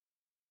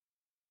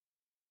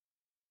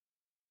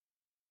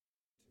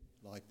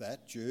like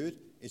that, Jude,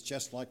 is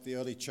just like the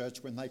early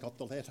church when they got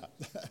the letter.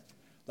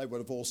 They would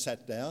have all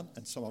sat down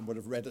and someone would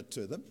have read it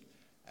to them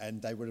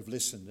and they would have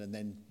listened and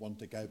then wanted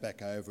to go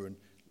back over and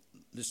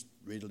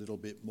read a little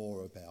bit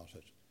more about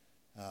it.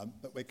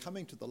 But we're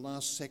coming to the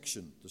last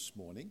section this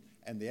morning,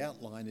 and the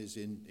outline is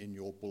in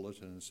your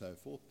bulletin and so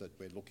forth that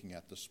we're looking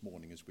at this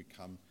morning as we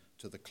come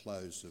to the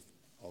close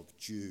of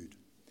Jude.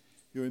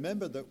 You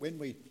remember that when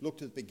we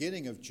looked at the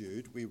beginning of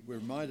Jude, we were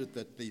reminded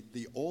that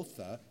the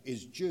author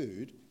is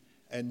Jude,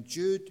 and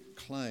Jude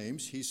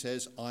claims, he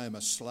says, I am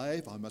a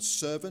slave, I'm a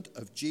servant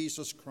of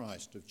Jesus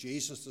Christ, of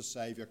Jesus the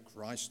Saviour,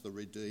 Christ the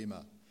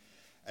Redeemer.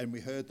 And we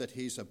heard that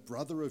he's a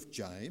brother of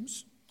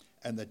James,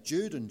 and that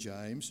Jude and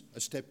James are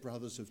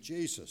stepbrothers of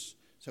Jesus.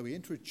 So he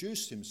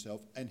introduced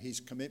himself and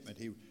his commitment.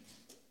 He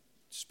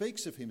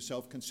speaks of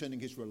himself concerning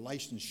his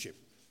relationship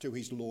to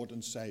his Lord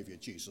and Saviour,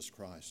 Jesus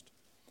Christ.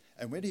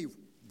 And when he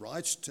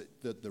writes to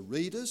the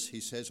readers, he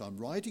says, I'm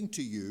writing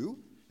to you.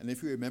 And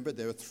if you remember,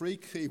 there are three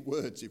key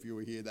words, if you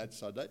were here that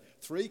Sunday,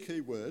 three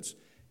key words.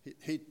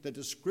 The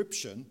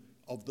description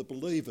of the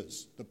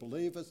believers,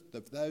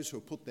 of those who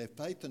have put their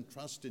faith and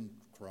trust in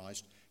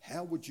Christ,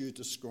 how would you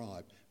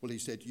describe? Well, he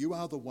said, you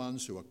are the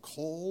ones who are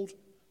called,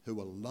 who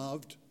are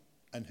loved,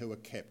 and who are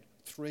kept.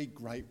 Three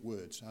great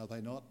words, are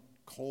they not?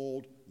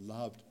 Called,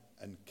 loved,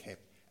 and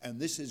kept. And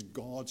this is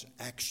God's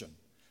action.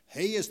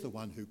 He is the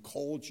one who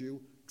called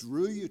you,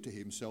 drew you to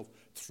himself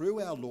through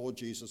our Lord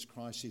Jesus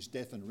Christ, his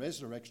death and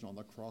resurrection on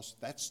the cross.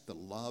 That's the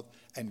love,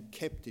 and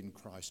kept in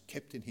Christ,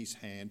 kept in his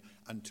hand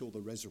until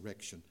the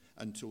resurrection,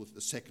 until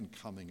the second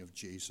coming of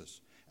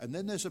Jesus. And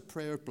then there's a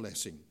prayer of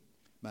blessing.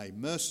 May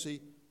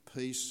mercy,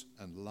 peace,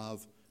 and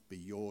love be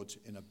yours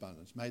in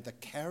abundance. May the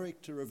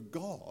character of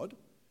God,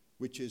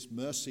 which is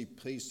mercy,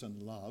 peace,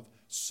 and love,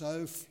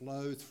 so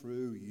flow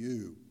through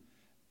you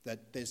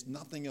that there's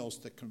nothing else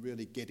that can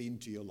really get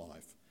into your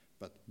life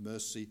but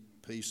mercy,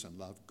 peace, and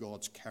love,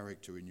 God's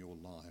character in your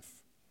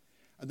life.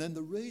 And then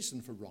the reason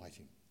for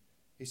writing.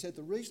 He said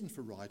the reason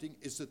for writing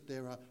is that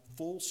there are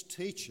false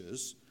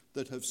teachers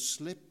that have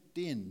slipped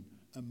in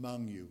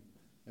among you.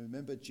 And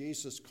remember,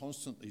 Jesus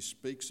constantly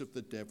speaks of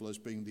the devil as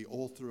being the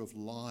author of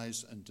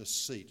lies and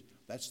deceit.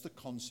 That's the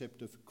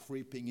concept of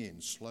creeping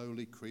in,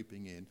 slowly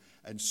creeping in,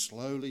 and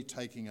slowly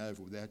taking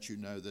over without you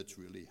know that's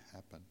really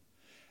happened.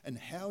 And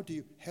how do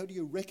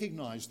you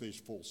recognize these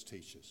false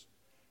teachers?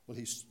 Well,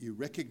 you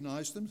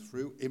recognize them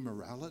through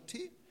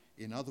immorality.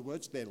 In other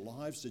words, their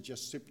lives are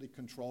just simply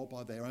controlled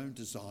by their own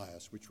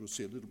desires, which we'll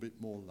see a little bit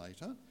more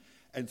later,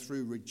 and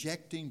through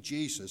rejecting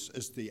Jesus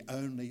as the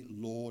only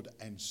Lord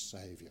and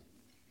Saviour,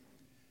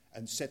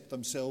 and set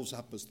themselves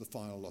up as the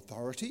final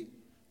authority,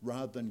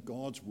 rather than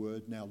God's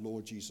word, now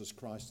Lord Jesus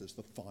Christ, as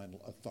the final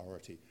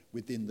authority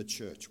within the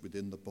church,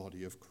 within the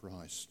body of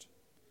Christ.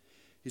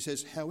 He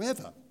says,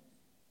 however,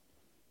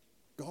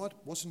 God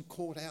wasn't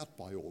caught out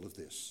by all of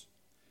this.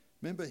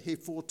 Remember, he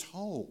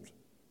foretold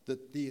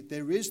that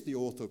there is the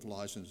author of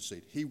lies and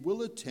deceit. He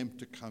will attempt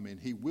to come in.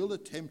 He will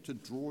attempt to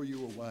draw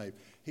you away.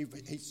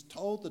 He's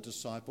told the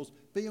disciples,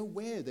 be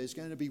aware there's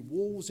going to be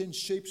wolves in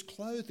sheep's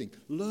clothing.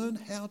 Learn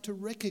how to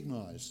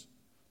recognize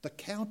the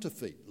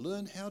counterfeit.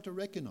 Learn how to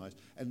recognize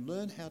and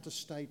learn how to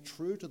stay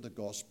true to the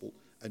gospel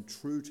and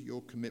true to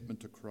your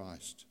commitment to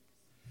Christ.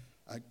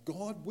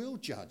 God will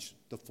judge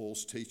the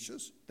false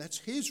teachers. That's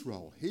his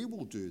role. He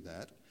will do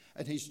that.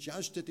 And he's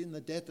judged it in the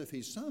death of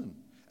his son.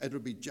 It will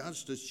be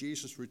judged as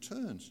Jesus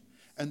returns.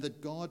 And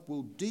that God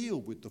will deal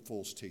with the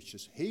false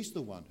teachers. He's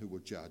the one who will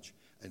judge,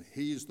 and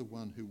he is the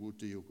one who will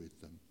deal with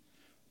them.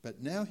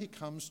 But now he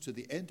comes to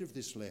the end of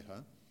this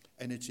letter,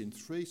 and it's in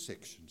 3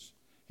 sections.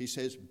 He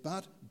says,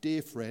 but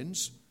dear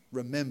friends,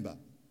 remember.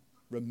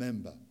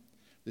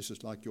 This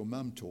is like your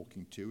mum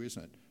talking to you,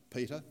 isn't it?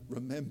 Peter,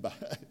 remember.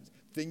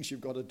 Things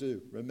you've got to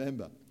do,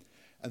 remember.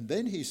 And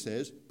then he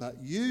says,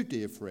 but you,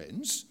 dear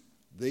friends,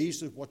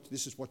 this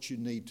is what you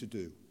need to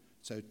do.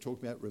 So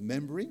talking about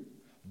remembering,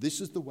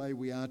 this is the way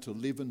we are to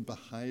live and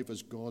behave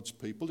as God's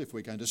people if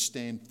we're going to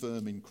stand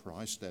firm in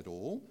Christ at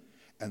all.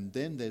 And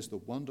then there's the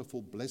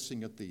wonderful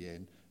blessing at the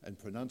end and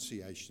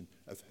pronunciation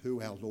of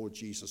who our Lord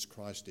Jesus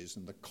Christ is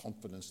and the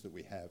confidence that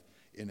we have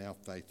in our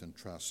faith and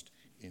trust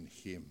in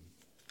him.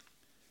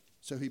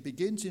 So he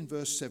begins in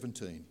verse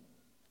 17.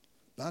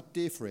 But,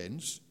 dear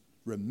friends,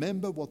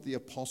 remember what the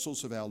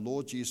apostles of our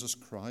Lord Jesus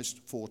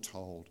Christ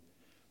foretold.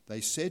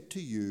 They said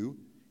to you,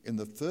 in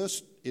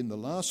the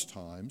last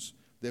times,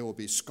 there will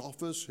be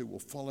scoffers who will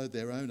follow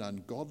their own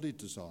ungodly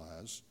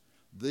desires.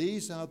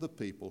 These are the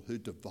people who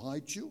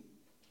divide you,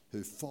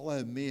 who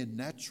follow mere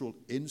natural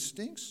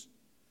instincts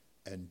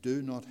and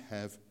do not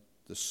have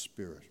the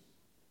Spirit.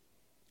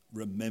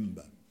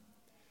 Remember.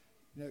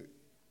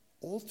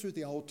 All through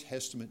the Old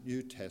Testament,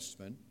 New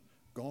Testament,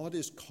 God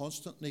is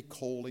constantly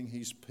calling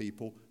his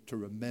people to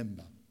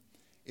remember.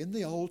 In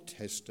the Old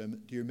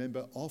Testament, do you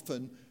remember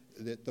often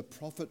that the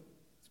prophet,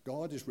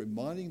 God is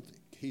reminding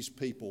his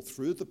people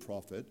through the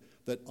prophet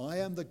that I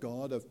am the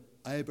God of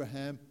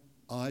Abraham,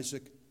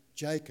 Isaac,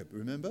 Jacob.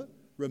 Remember?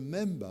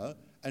 Remember,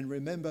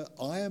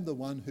 I am the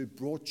one who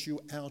brought you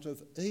out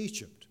of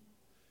Egypt.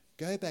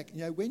 Go back.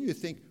 When you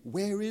think,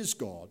 where is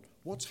God?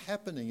 What's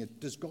happening?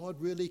 Does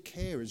God really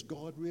care? Is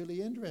God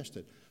really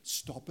interested?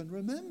 Stop and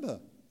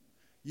remember.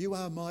 You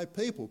are my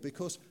people,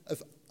 because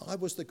if I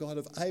was the God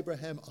of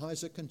Abraham,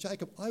 Isaac and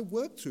Jacob, I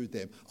worked through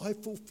them. I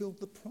fulfilled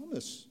the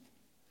promise.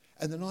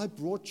 And then I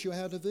brought you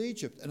out of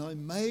Egypt, and I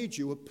made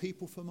you a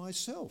people for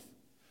myself.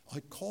 I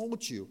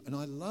called you and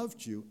I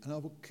loved you, and I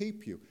will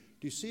keep you.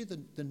 Do you see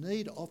the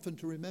need often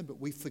to remember?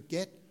 We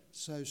forget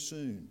so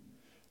soon.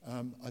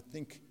 I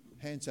think,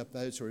 hands up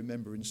those who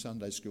remember in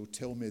Sunday school,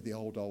 tell me the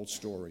old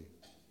story.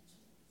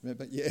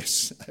 Remember?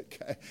 Yes,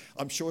 okay.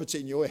 I'm sure it's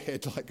in your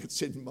head like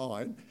it's in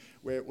mine,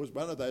 where it was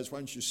one of those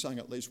ones you sung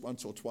at least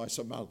once or twice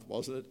a month,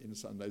 wasn't it, in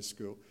Sunday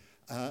school?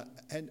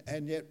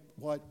 And yet,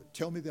 why?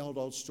 Tell me the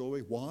old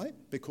story. Why?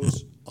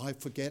 Because I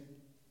forget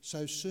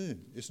so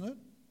soon, isn't it?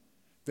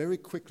 Very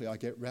quickly I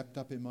get wrapped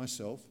up in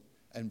myself,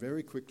 and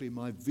very quickly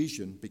my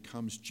vision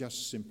becomes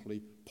just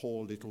simply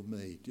poor little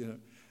me,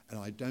 and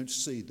I don't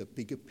see the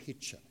bigger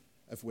picture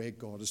of where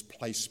God has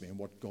placed me and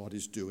what God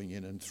is doing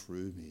in and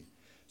through me.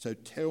 So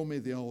tell me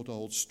the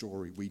old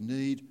story. We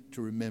need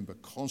to remember,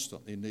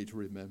 constantly need to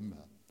remember.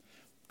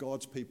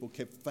 God's people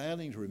kept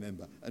failing to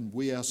remember, and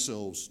we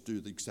ourselves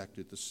do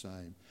exactly the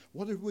same.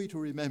 What are we to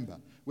remember?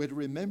 We're to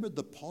remember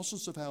the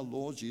apostles of our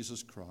Lord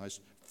Jesus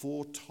Christ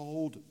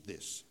foretold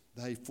this.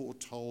 They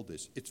foretold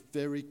this. It's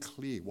very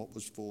clear what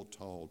was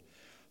foretold,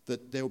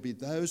 that there will be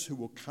those who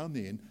will come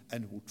in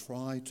and will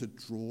try to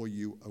draw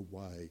you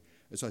away.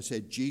 As I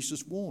said,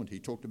 Jesus warned. He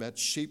talked about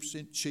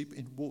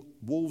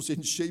wolves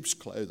in sheep's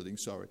clothing,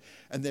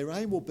 and their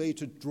aim will be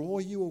to draw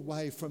you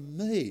away from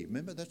me.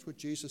 Remember, that's what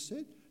Jesus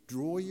said.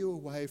 Draw you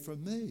away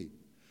from me.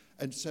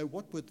 And so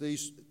what were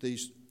these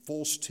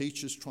false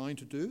teachers trying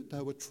to do?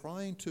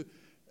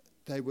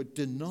 They were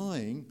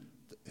denying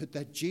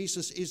that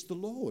Jesus is the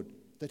Lord,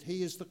 that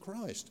he is the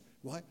Christ,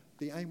 right?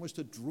 The aim was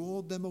to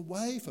draw them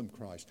away from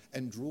Christ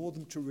and draw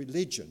them to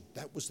religion.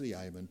 That was the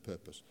aim and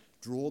purpose.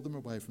 Draw them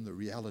away from the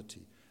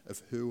reality of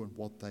who and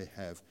what they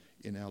have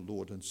in our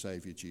Lord and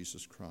Saviour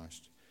Jesus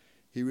Christ.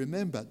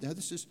 Remember, now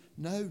this is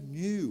no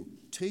new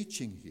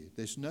teaching here.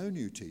 There's no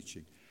new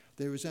teaching.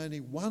 There is only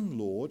one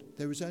Lord,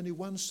 there is only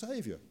one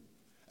Saviour.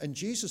 And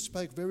Jesus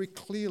spoke very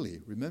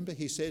clearly. Remember,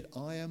 he said,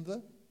 I am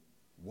the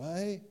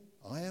way,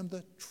 I am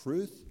the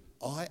truth,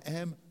 I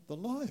am the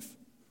life.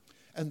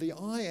 And the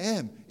I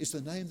am is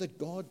the name that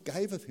God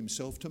gave of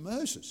himself to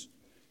Moses.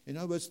 In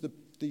other words,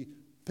 the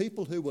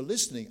people who were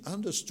listening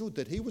understood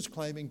that he was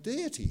claiming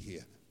deity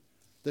here,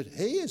 that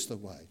he is the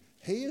way,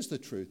 he is the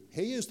truth,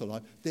 he is the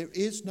life. There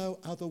is no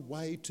other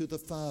way to the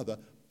Father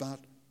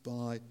but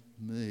by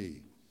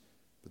me.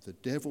 But the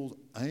devil's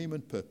aim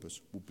and purpose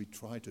will be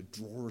trying to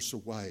draw us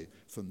away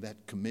from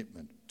that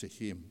commitment to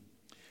him.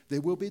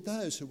 There will be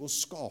those who will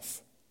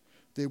scoff.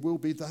 There will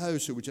be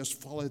those who will just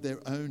follow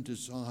their own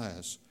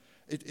desires.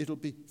 It'll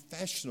be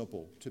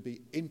fashionable to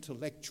be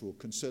intellectual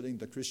concerning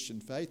the Christian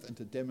faith and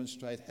to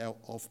demonstrate how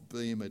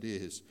off-beam it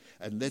is.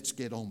 And let's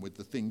get on with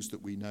the things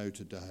that we know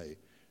today.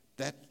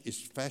 That is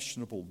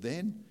fashionable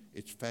then,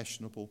 it's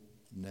fashionable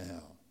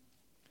now.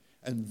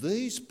 And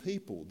these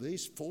people,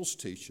 these false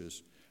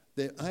teachers,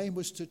 their aim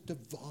was to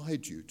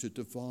divide you,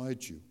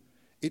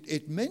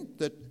 It meant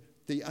that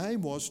the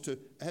aim was to,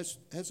 as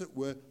it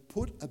were,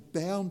 put a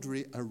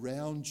boundary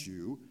around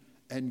you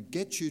and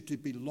get you to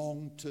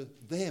belong to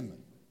them.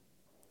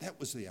 That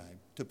was the aim,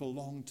 to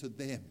belong to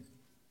them.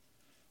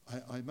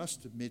 I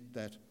must admit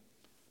that,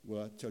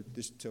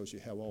 this tells you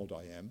how old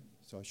I am,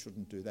 so I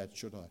shouldn't do that,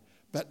 should I?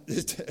 But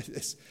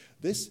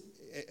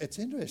it's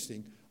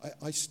interesting.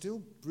 I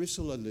still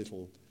bristle a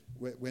little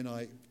when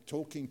I'm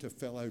talking to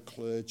fellow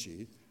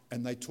clergy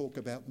and they talk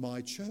about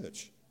my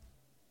church.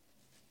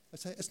 I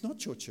say, it's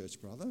not your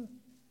church, brother.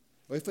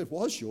 Or if it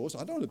was yours,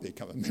 I don't want to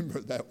become a member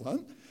of that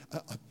one.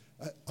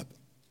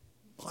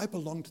 I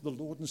belong to the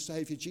Lord and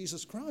Saviour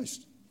Jesus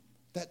Christ.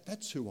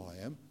 That's who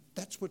I am.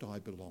 That's what I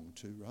belong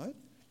to, right?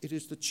 It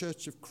is the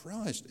church of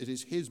Christ. It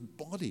is his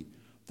body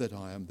that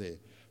I am there.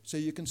 So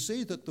you can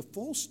see that the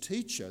false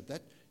teacher,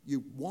 that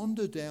you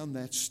wander down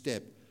that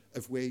step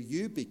of where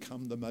you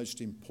become the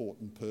most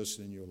important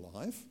person in your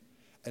life.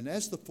 And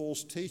as the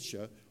false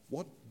teacher,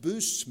 what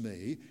boosts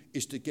me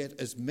is to get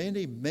as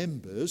many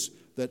members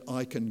that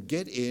I can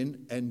get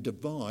in and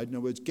divide. In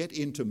other words, get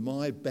into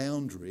my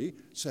boundary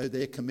so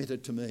they're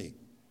committed to me.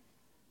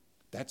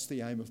 That's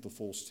the aim of the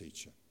false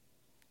teacher.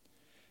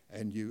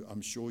 And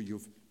I'm sure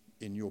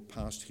in your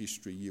past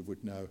history, you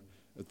would know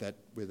that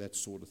where that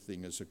sort of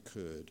thing has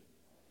occurred.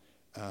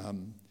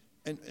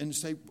 And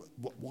say,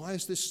 why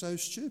is this so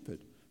stupid?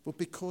 Well,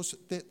 because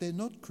they're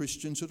not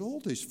Christians at all,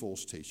 these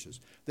false teachers.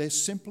 They're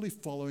simply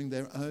following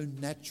their own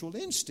natural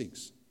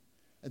instincts.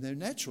 And their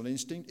natural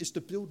instinct is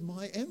to build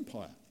my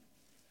empire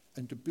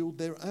and to build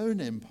their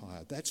own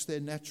empire. That's their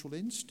natural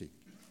instinct.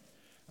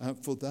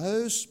 For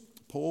those,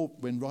 Paul,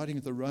 when writing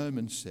to the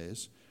Romans,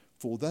 says,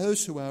 for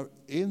those who are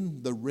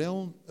in the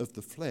realm of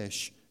the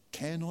flesh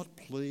cannot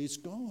please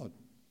God.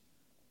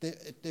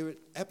 They're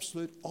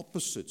absolute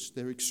opposites.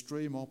 They're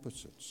extreme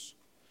opposites.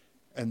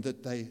 And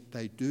that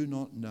they do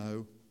not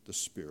know the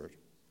Spirit.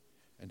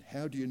 And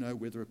how do you know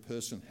whether a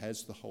person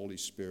has the Holy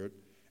Spirit?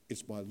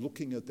 It's by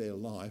looking at their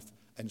life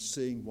and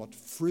seeing what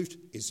fruit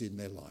is in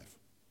their life.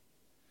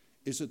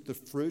 Is it the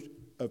fruit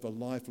of a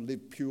life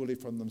lived purely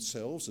from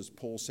themselves, as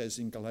Paul says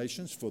in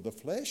Galatians, for the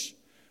flesh?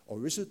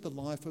 Or is it the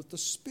life of the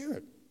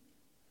Spirit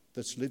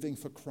that's living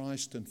for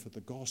Christ and for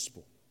the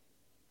gospel?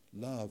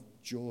 Love,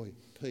 joy,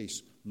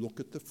 peace. Look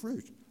at the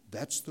fruit.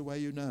 That's the way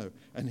you know.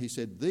 And he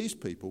said, these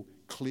people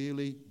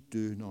clearly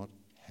do not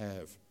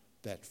have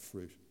that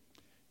fruit.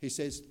 He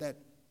says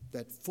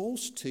that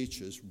false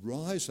teachers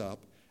rise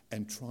up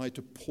and try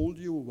to pull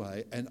you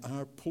away and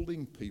are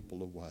pulling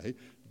people away.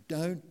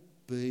 Don't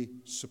be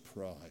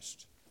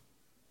surprised.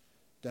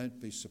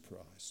 Don't be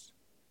surprised.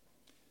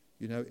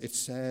 You know, it's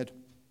sad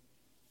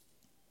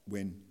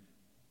when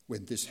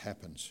this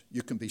happens.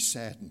 You can be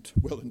saddened,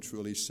 well and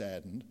truly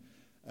saddened,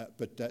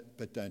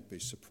 but don't be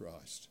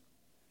surprised.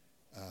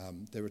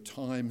 There are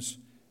times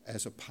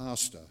as a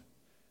pastor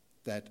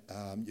that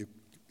you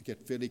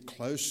get fairly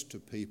close to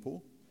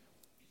people,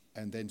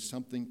 and then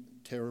something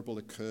terrible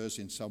occurs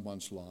in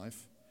someone's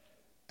life,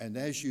 and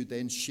as you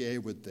then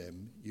share with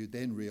them, you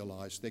then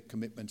realise their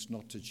commitment's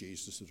not to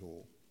Jesus at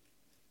all,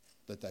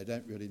 that they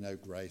don't really know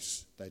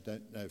grace, they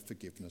don't know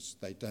forgiveness,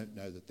 they don't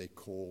know that they're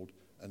called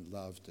and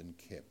loved and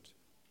kept.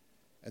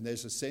 And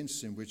there's a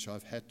sense in which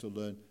I've had to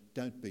learn,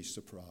 don't be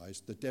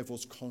surprised. The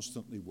devil's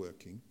constantly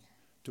working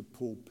to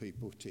pull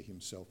people to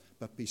himself,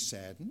 but be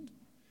saddened.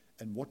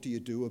 And what do you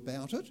do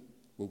about it?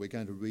 Well, we're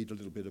going to read a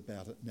little bit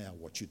about it now,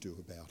 what you do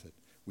about it.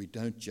 We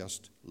don't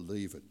just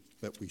leave it,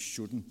 but we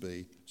shouldn't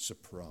be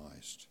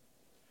surprised.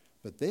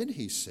 But then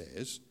he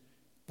says,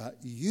 but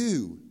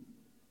you,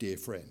 dear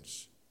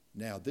friends.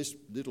 Now, this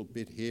little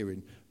bit here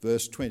in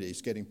verse 20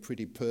 is getting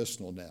pretty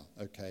personal now,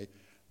 okay?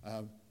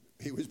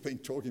 He was been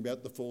talking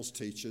about the false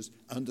teachers,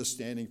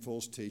 understanding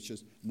false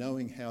teachers,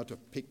 knowing how to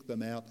pick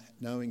them out,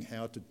 knowing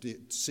how to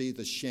see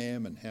the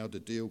sham and how to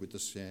deal with the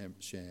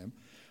sham.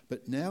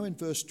 But now in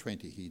verse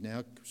 20, he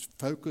now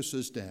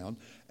focuses down,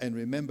 and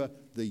remember,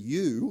 the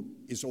you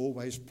is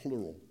always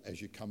plural as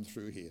you come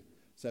through here.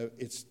 So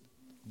it's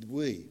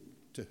we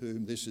to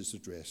whom this is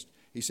addressed.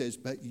 He says,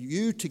 but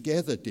you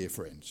together, dear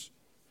friends,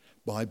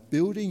 by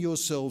building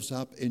yourselves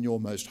up in your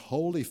most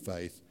holy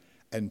faith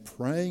and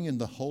praying in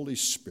the Holy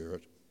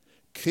Spirit,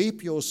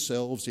 keep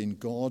yourselves in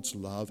God's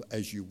love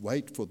as you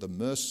wait for the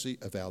mercy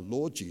of our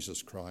Lord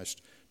Jesus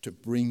Christ to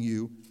bring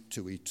you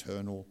to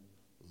eternal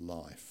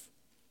life.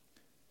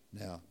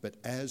 Now, but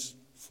as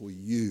for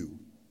you,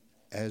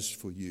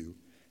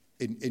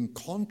 in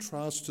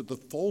contrast to the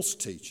false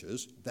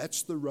teachers,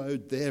 that's the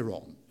road they're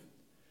on.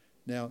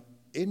 Now,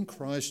 in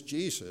Christ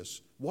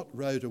Jesus, what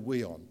road are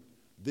we on?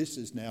 This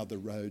is now the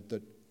road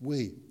that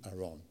we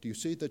are on. Do you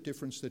see the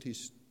difference that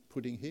he's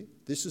putting here?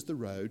 This is the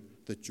road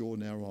that you're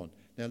now on.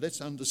 Now, let's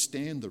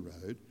understand the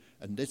road,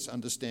 and let's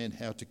understand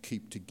how to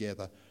keep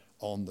together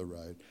on the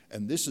road.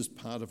 And this is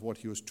part of what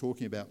he was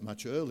talking about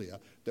much earlier,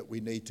 that we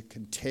need to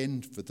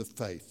contend for the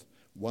faith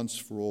once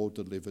for all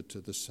delivered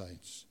to the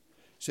saints.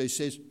 So he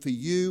says, for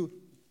you,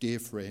 dear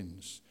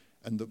friends,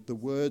 and the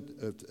word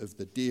of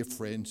the dear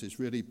friends is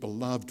really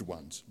beloved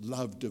ones.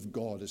 Loved of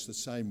God is the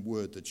same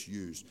word that's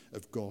used,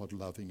 of God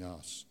loving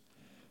us.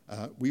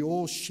 We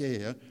all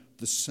share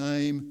the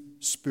same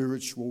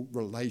spiritual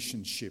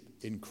relationship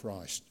in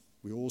Christ.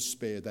 We all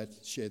share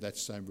that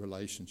same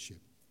relationship.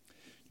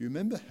 Do you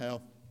remember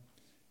how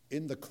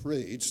in the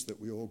creeds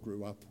that we all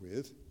grew up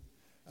with,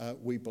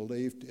 we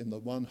believed in the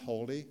one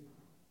holy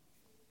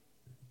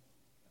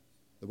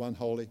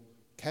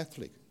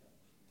Catholic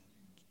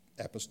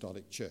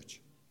Apostolic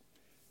Church?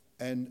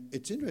 And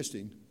it's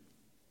interesting,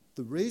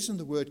 the reason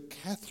the word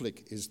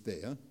Catholic is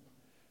there,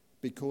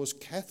 because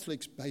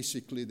Catholic's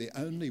basically the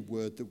only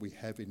word that we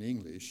have in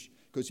English,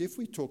 because if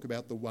we talk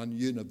about the one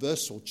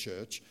universal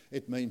church,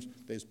 it means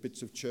there's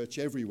bits of church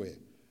everywhere.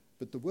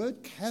 But the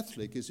word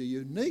Catholic is a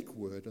unique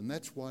word, and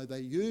that's why they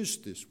use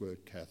this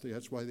word Catholic.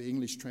 That's why the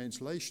English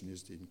translation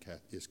is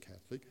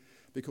Catholic,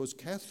 because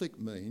Catholic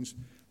means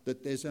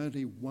that there's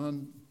only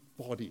one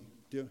body.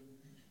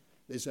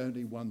 There's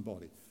only one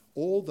body.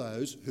 All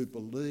those who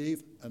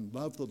believe and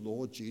love the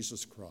Lord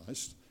Jesus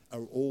Christ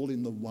are all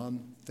in the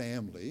one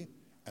family,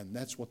 and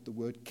that's what the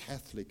word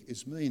Catholic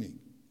is meaning.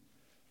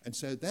 And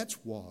so that's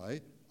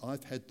why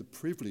I've had the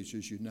privilege,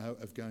 as you know,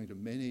 of going to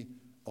many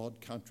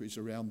odd countries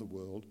around the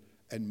world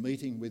and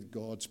meeting with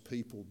God's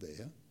people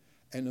there.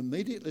 And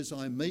immediately as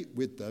I meet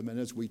with them and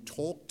as we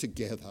talk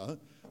together,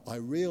 I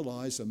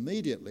realise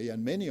immediately,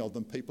 and many of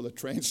them people are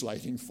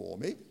translating for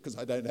me, because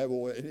I don't have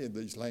any of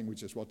these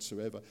languages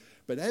whatsoever,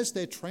 but as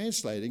they're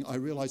translating, I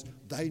realise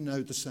they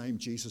know the same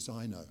Jesus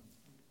I know.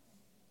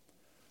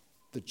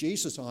 The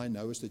Jesus I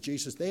know is the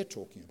Jesus they're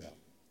talking about.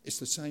 It's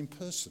the same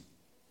person,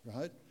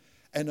 right?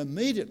 And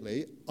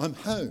immediately, I'm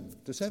home.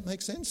 Does that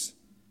make sense?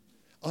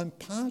 I'm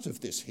part of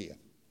this here,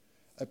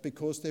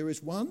 because there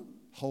is one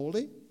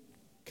holy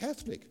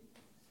Catholic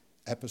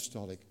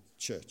Apostolic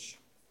Church.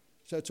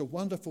 So it's a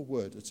wonderful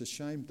word. It's a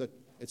shame that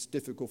it's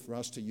difficult for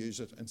us to use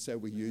it, and so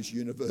we use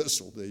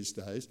universal these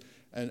days.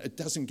 And it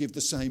doesn't give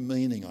the same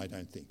meaning, I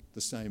don't think,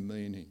 the same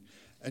meaning.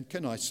 And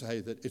can I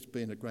say that it's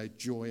been a great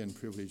joy and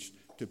privilege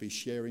to be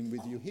sharing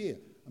with you here.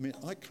 I mean,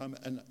 I come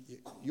and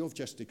you've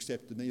just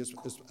accepted me as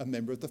a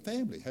member of the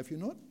family, have you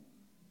not?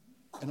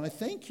 And I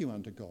thank you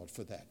unto God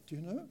for that, do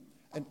you know?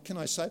 And can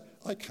I say,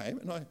 I came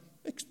and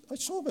I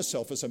saw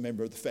myself as a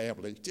member of the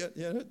family,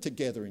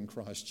 together in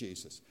Christ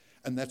Jesus.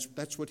 And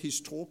that's what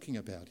he's talking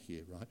about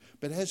here, right?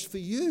 But as for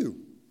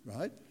you,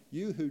 right,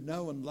 you who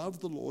know and love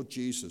the Lord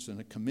Jesus and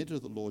are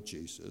committed to the Lord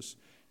Jesus,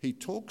 he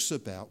talks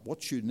about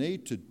what you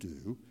need to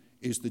do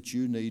is that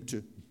you need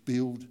to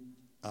build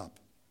up.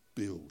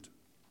 Build.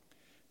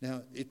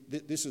 Now,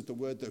 this is the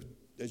word that,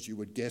 as you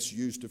would guess,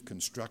 used of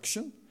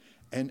construction,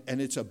 and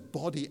it's a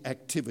body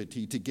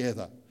activity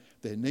together.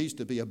 There needs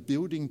to be a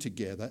building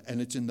together, and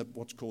it's in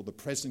what's called the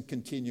present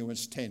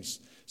continuous tense.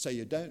 So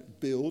you don't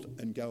build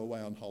and go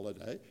away on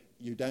holiday.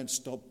 You don't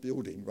stop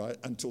building, right,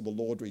 until the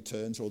Lord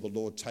returns or the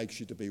Lord takes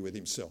you to be with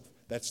himself.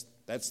 That's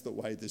the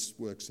way this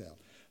works out.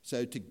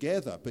 So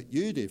together, but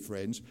you, dear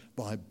friends,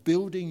 by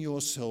building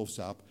yourselves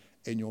up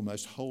in your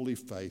most holy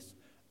faith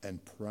and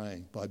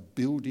praying, by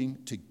building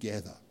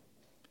together.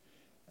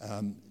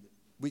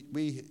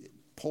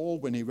 Paul,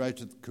 when he wrote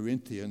to the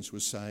Corinthians,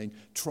 was saying,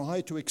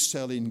 try to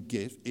excel in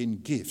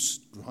gifts,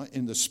 right,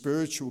 in the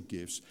spiritual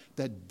gifts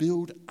that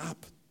build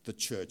up the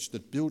church,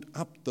 that build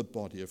up the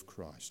body of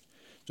Christ.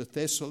 To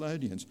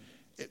Thessalonians,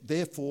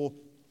 therefore,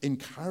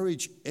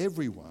 encourage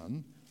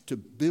everyone to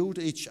build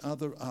each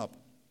other up,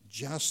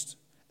 just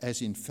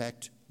as in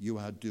fact you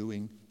are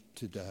doing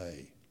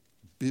today.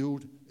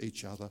 Build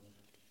each other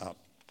up.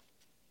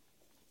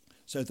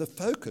 So the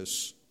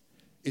focus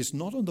is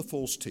not on the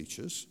false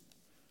teachers.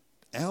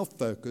 Our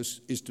focus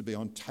is to be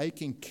on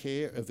taking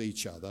care of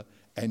each other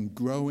and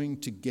growing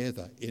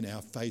together in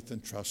our faith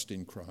and trust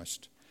in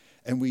Christ.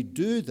 And we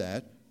do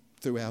that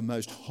through our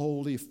most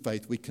holy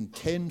faith. We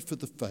contend for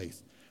the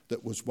faith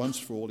that was once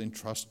for all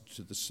entrusted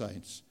to the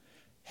saints.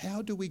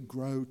 How do we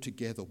grow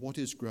together? What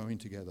is growing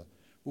together?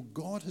 Well,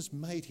 God has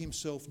made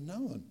himself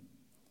known.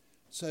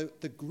 So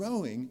the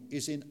growing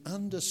is in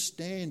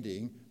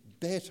understanding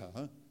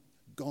better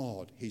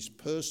God, his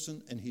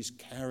person and his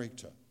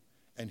character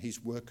and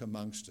his work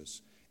amongst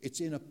us. It's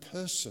in a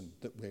person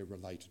that we're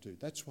related to.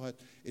 That's why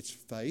it's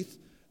faith,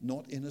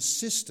 not in a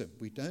system.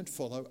 We don't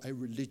follow a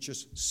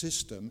religious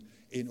system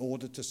in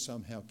order to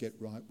somehow get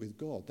right with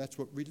God. That's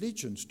what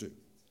religions do.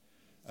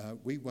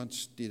 We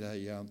once did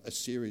a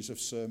series of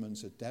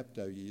sermons at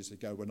Dapto years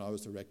ago when I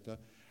was the rector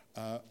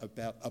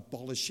about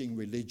abolishing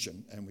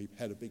religion, and we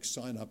had a big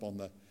sign up on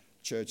the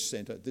church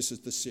centre. This is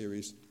the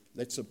series,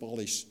 Let's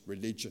Abolish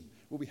Religion.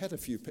 Well, we had a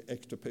few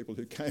extra people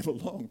who came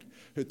along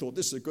who thought,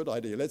 this is a good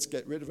idea, let's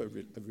get rid of a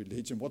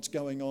religion, what's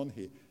going on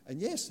here?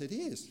 And yes, it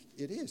is.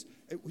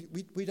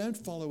 We don't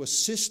follow a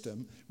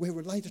system, we're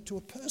related to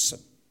a person.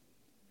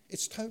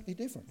 It's totally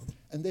different.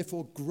 And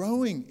therefore,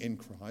 growing in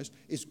Christ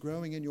is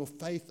growing in your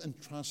faith and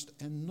trust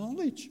and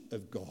knowledge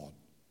of God.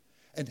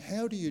 And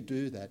how do you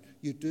do that?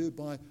 You do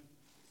by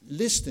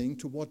listening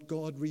to what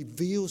God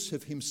reveals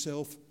of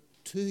himself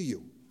to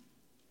you.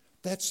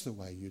 That's the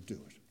way you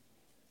do it.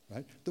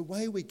 Right? The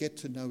way we get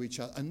to know each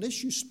other,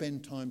 unless you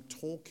spend time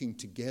talking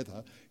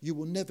together, you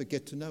will never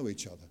get to know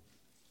each other.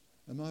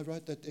 Am I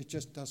right? That it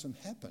just doesn't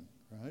happen,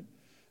 right?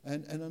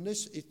 And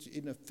unless it's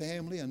in a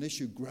family, unless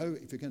you grow,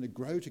 if you're going to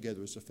grow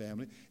together as a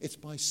family, it's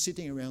by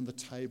sitting around the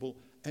table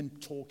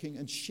and talking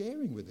and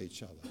sharing with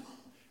each other.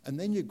 And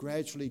then you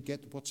gradually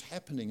get what's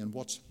happening and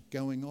what's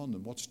going on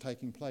and what's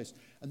taking place.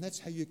 And that's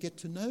how you get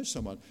to know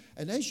someone.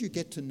 And as you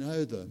get to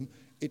know them,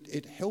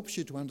 it helps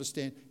you to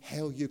understand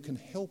how you can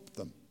help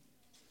them.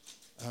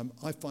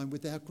 I find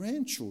with our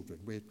grandchildren,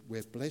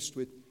 we're blessed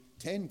with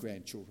 10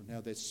 grandchildren.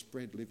 Now they're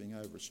spread living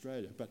over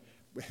Australia, but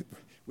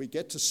we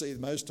get to see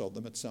most of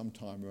them at some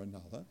time or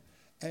another.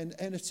 And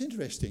it's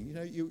interesting, you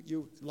know,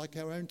 you like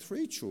our own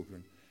 3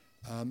 children,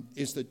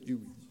 is that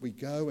we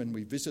go and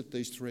we visit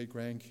these 3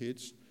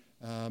 grandkids.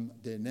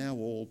 They're now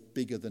all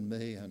bigger than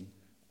me and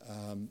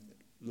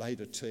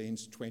later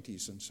teens,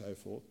 20s and so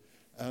forth.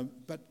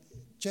 But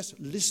just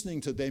listening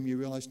to them, you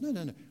realise, no,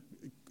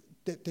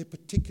 they're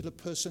particular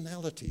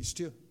personalities,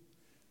 do you?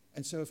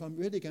 And so if I'm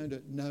really going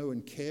to know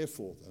and care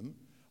for them,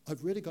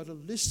 I've really got to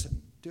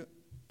listen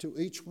to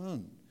each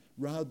one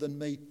rather than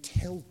me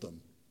tell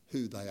them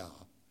who they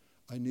are.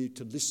 I need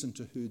to listen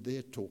to who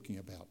they're talking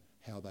about,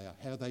 how they are,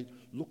 how they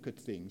look at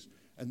things,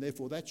 and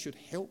therefore that should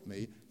help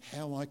me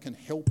how I can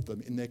help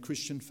them in their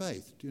Christian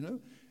faith. Do you know?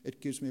 It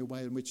gives me a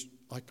way in which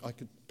I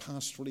could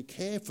pastorally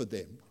care for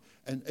them,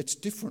 and it's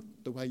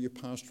different the way you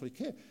pastorally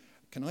care.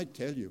 Can I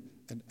tell you,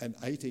 an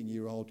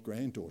 18-year-old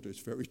granddaughter is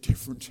very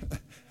different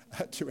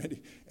to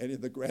any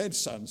of the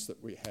grandsons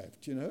that we have,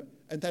 do you know?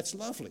 And that's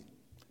lovely.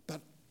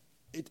 But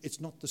it's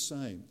not the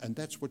same. And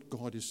that's what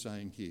God is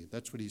saying here.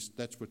 That's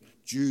what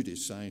Jude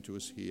is saying to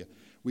us here.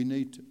 We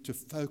need to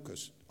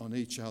focus on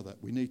each other.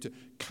 We need to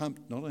come,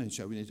 not on each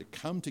other, we need to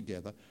come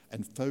together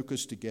and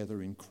focus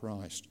together in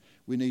Christ.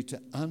 We need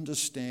to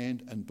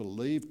understand and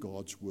believe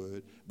God's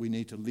word. We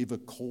need to live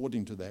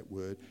according to that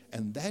word.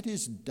 And that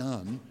is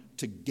done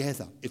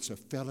together. It's a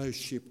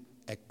fellowship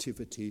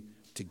activity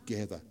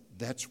together.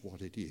 That's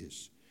what it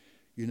is.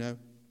 You know,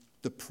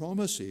 the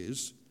promise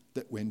is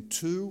that when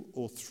 2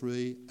 or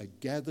 3 are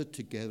gathered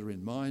together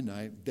in my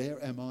name,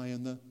 there am I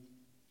in the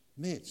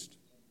midst.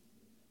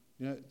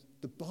 You know,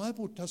 the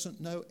Bible doesn't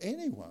know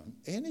anyone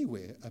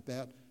anywhere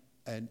about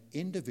an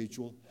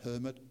individual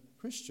hermit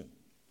Christian.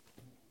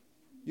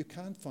 You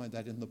can't find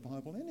that in the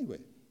Bible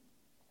anywhere.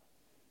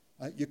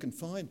 You can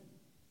find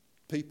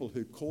people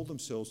who call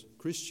themselves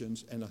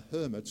Christians and are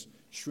hermits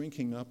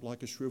shrinking up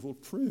like a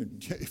shriveled prune,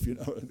 if you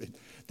know what I mean.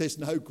 There's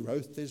no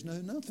growth, there's no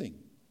nothing,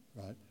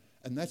 right?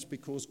 And that's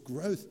because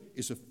growth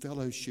is a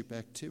fellowship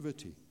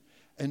activity.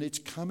 And it's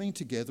coming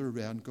together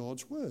around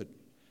God's word.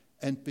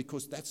 And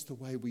because that's the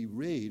way we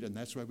read and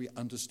that's the way we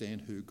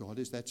understand who God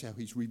is, that's how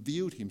he's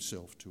revealed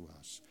himself to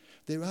us.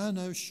 There are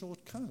no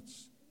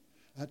shortcuts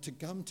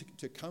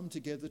to come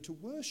together to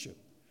worship.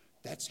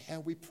 That's how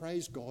we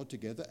praise God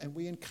together, and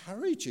we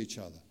encourage each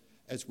other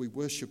as we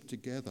worship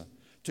together,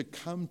 to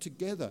come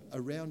together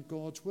around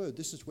God's word.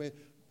 This is where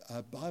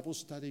Bible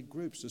study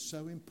groups are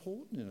so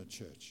important in a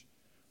church,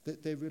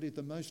 that they're really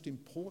the most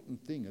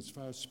important thing as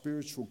far as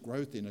spiritual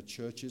growth in a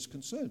church is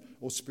concerned,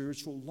 or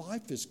spiritual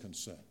life is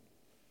concerned.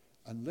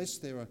 Unless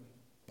there are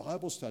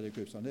Bible study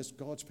groups, unless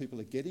God's people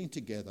are getting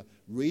together,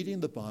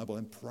 reading the Bible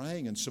and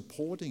praying and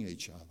supporting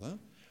each other,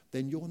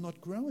 then you're not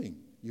growing.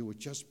 You would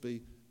just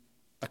be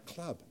a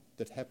club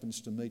that happens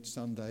to meet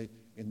Sunday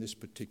in this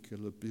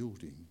particular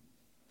building.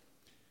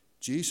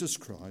 Jesus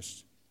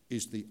Christ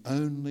is the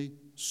only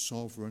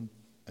sovereign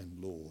and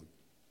Lord.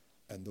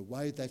 And the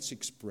way that's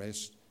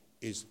expressed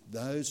is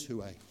those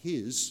who are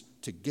his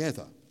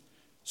together,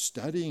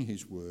 studying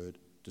his word,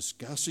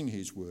 discussing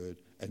his word,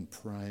 and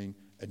praying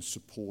and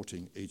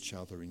supporting each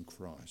other in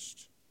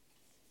Christ.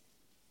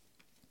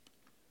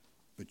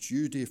 But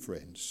you, dear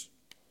friends,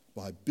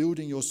 by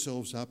building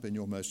yourselves up in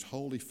your most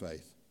holy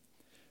faith,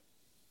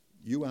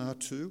 you are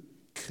to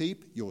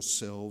keep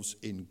yourselves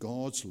in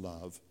God's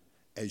love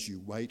as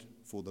you wait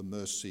for the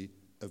mercy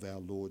of our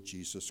Lord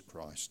Jesus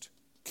Christ.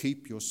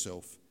 Keep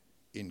yourself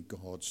in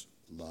God's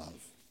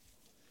love.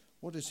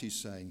 What is he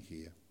saying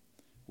here?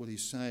 Well,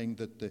 he's saying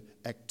that the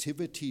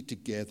activity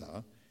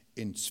together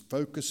in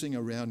focusing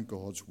around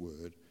God's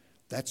word,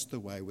 that's the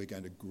way we're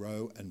going to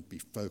grow and be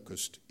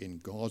focused in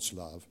God's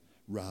love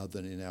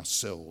rather than in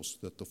ourselves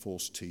that the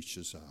false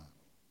teachers are.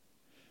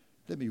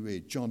 Let me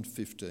read John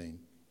 15.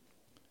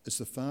 As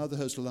the Father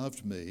has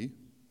loved me,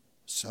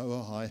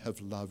 so I have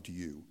loved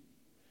you.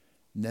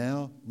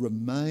 Now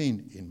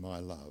remain in my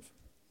love.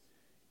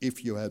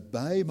 If you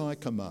obey my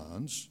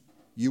commands,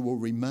 you will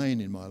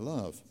remain in my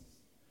love,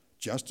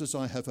 just as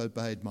I have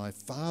obeyed my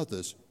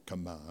Father's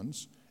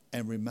commands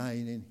and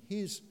remain in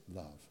his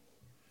love.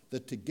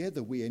 That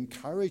together we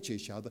encourage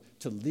each other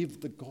to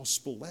live the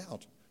gospel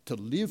out, to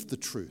live the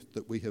truth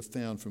that we have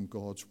found from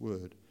God's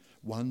word.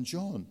 1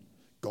 John,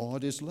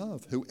 God is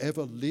love.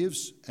 Whoever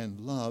lives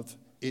in love,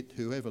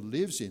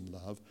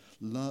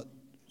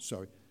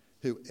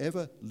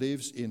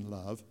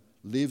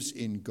 lives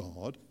in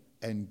God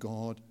and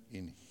God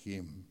in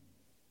him.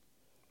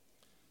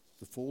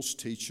 The false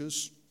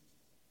teachers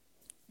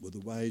were the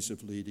ways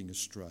of leading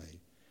astray,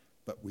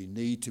 but we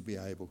need to be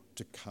able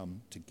to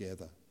come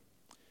together.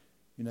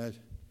 You know,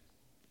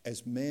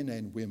 as men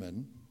and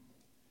women,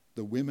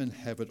 the women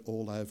have it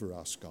all over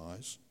us,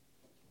 guys.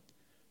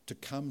 To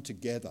come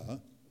together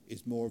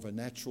is more of a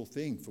natural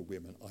thing for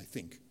women, I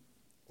think,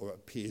 or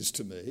appears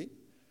to me.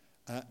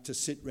 To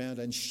sit round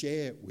and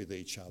share with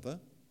each other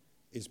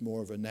is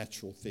more of a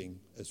natural thing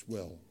as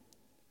well.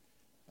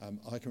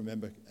 I can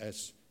remember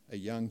as a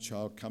young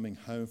child coming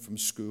home from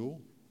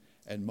school,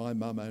 and my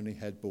mum only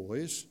had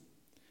boys,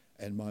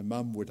 and my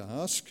mum would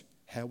ask,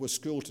 "How was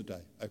school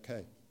today?"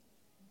 "Okay."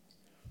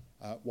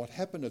 "What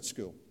happened at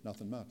school?"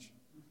 "Nothing much."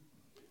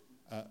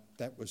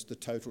 That was the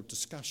total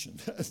discussion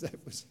that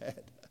was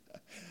had.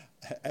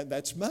 And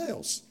that's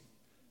males.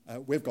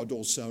 We've got it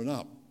all sewn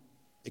up,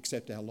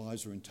 except our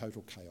lives are in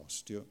total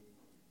chaos,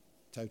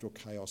 total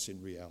chaos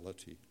in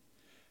reality.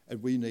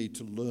 And we need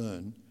to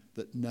learn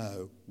that,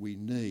 no, we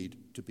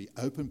need to be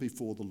open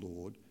before the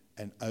Lord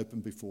and open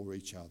before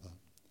each other.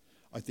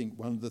 I think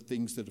one of the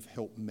things that have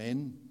helped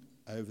men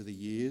over the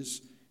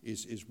years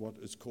is what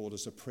is called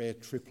as a prayer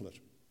triplet.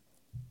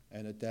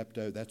 And at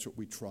Adapto, that's what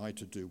we try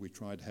to do. We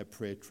try to have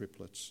prayer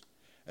triplets.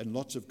 And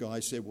lots of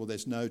guys said, well,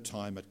 there's no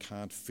time, it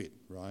can't fit,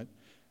 right?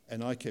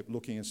 And I kept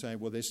looking and saying,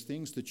 well, there's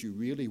things that you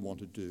really want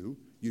to do,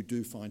 you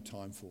do find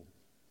time for.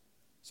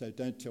 So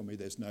don't tell me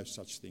there's no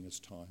such thing as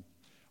time.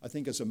 I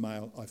think as a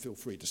male, I feel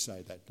free to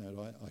say that, don't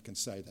I? I can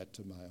say that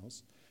to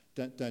males.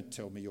 Don't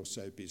tell me you're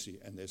so busy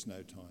and there's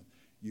no time.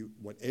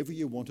 Whatever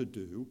you want to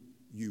do,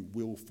 you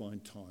will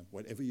find time.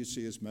 Whatever you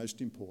see as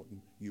most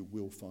important, you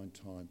will find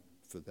time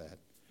for that.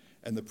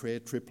 And the prayer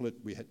triplet,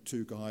 we had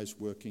 2 guys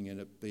working in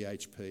at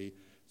BHP,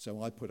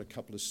 so I put a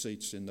couple of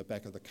seats in the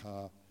back of the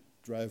car,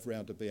 drove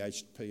round to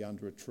BHP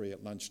under a tree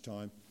at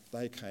lunchtime.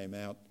 They came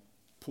out,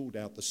 pulled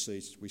out the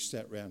seats, we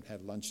sat round,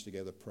 had lunch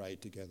together,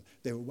 prayed together.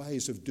 There were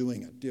ways of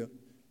doing it.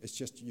 It's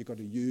just you've got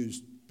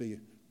to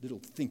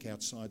think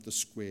outside the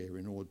square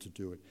in order to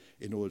do it,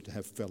 in order to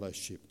have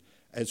fellowship.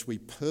 as we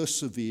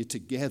persevere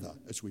together,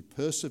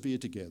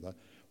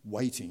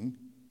 waiting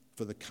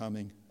for the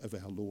coming of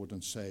our Lord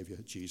and Saviour,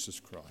 Jesus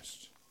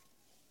Christ.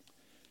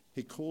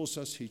 He calls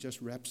us, he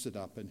just wraps it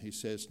up and he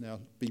says, now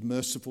be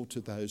merciful to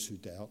those who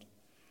doubt.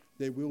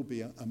 There will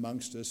be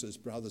amongst us as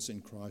brothers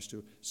in Christ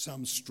who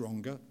some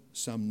stronger,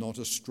 some not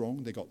as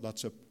strong. They've got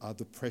lots of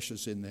other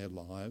pressures in their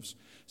lives.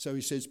 So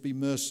he says, be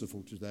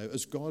merciful to those.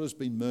 As God has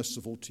been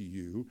merciful to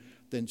you,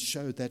 then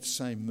show that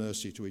same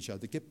mercy to each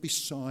other. Get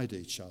beside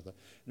each other.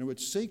 And it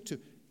would seek to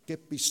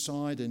get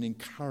beside and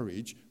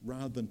encourage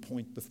rather than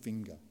point the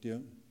finger.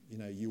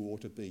 You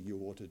ought to be, you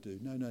ought to do.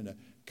 No.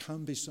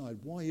 Come beside.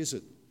 Why is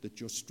it that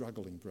you're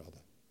struggling, brother?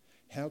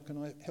 How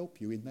can I help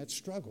you in that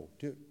struggle?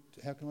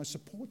 How can I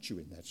support you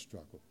in that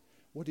struggle?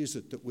 What is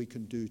it that we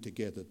can do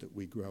together that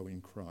we grow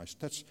in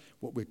Christ? That's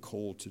what we're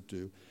called to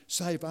do.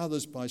 Save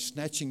others by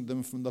snatching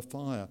them from the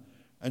fire,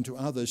 and to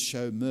others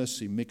show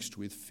mercy mixed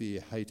with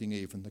fear, hating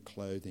even the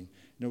clothing.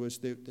 In other words,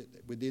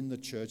 within the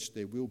church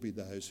there will be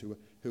those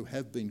who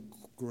have been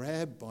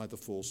grabbed by the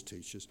false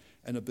teachers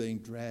and are being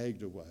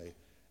dragged away.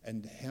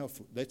 And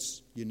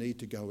you need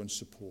to go and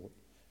support.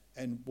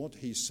 And what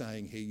he's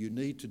saying here, you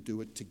need to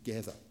do it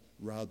together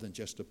rather than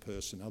just a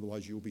person.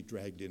 Otherwise, you'll be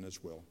dragged in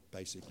as well,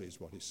 basically is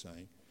what he's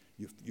saying.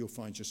 You'll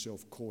find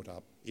yourself caught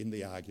up in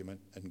the argument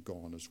and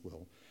gone as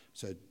well.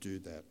 So do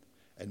that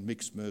and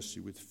mix mercy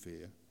with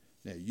fear.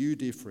 Now, you,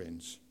 dear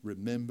friends,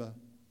 remember,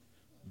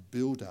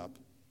 build up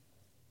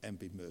and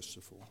be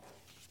merciful.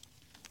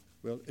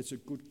 Well, it's a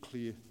good,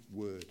 clear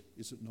word,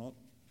 is it not,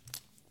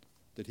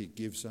 that he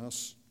gives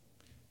us?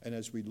 And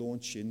as we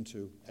launch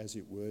into, as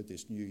it were,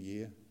 this new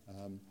year,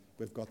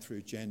 we've got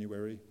through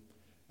January.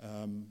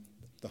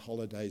 The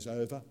holiday's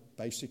over,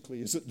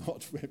 basically, is it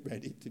not? We're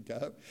ready to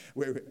go.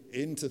 We're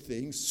into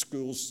things.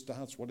 School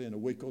starts, in a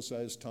week or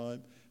so's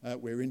time?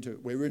 We're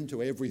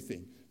into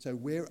everything. So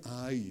where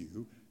are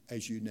you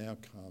as you now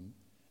come?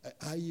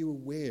 Are you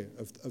aware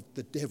of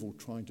the devil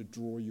trying to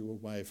draw you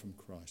away from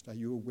Christ? Are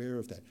you aware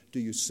of that? Do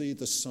you see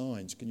the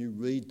signs? Can you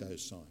read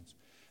those signs?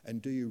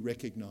 And do you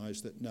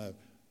recognise that, no,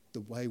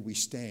 the way we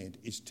stand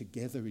is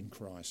together in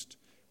Christ,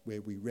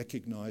 where we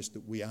recognise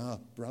that we are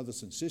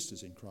brothers and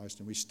sisters in Christ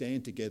and we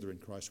stand together in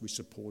Christ, we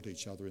support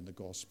each other in the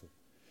gospel.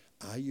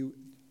 Are you,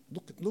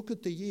 look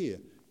at the year.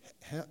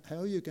 How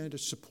are you going to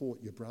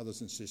support your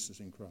brothers and sisters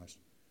in Christ?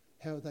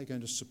 How are they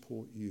going to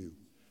support you?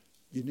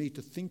 You need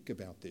to think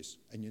about this,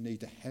 and you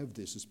need to have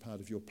this as part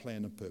of your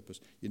plan and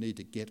purpose. You need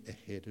to get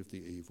ahead of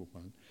the evil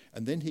one.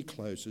 And then he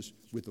closes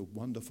with a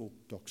wonderful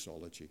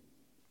doxology.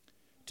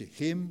 To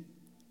him,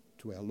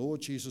 to our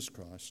Lord Jesus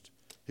Christ,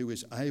 who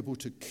is able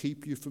to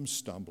keep you from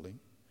stumbling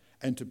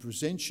and to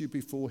present you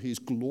before his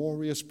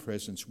glorious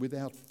presence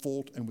without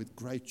fault and with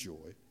great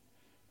joy,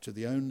 to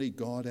the only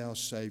God our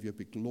Saviour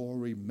be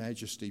glory,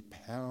 majesty,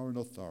 power and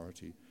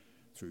authority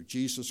through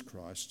Jesus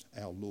Christ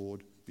our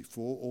Lord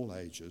before all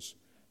ages,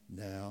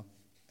 now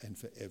and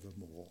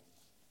forevermore.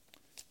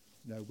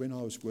 Now, when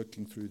I was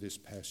working through this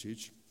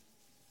passage,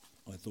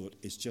 I thought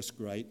it's just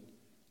great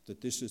that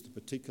this is the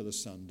particular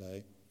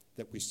Sunday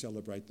that we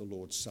celebrate the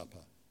Lord's Supper,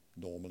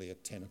 normally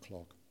at 10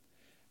 o'clock.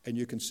 And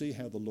you can see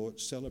how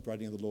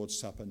celebrating the Lord's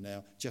Supper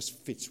now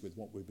just fits with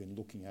what we've been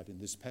looking at in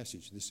this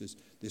passage. This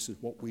is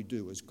what we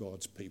do as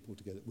God's people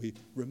together. We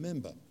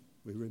remember,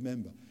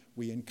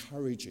 we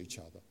encourage each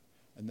other.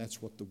 And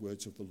that's what the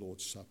words of the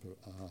Lord's Supper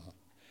are.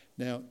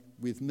 Now,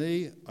 with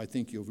me, I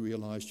think you've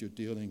realised you're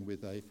dealing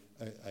with a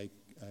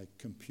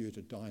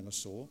computer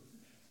dinosaur.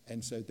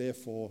 And so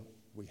therefore,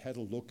 we had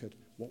a look at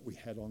what we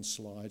had on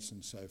slides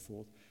and so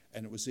forth.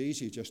 And it was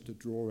easier just to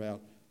draw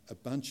out a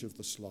bunch of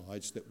the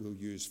slides that we'll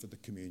use for the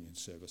communion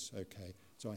service. Okay,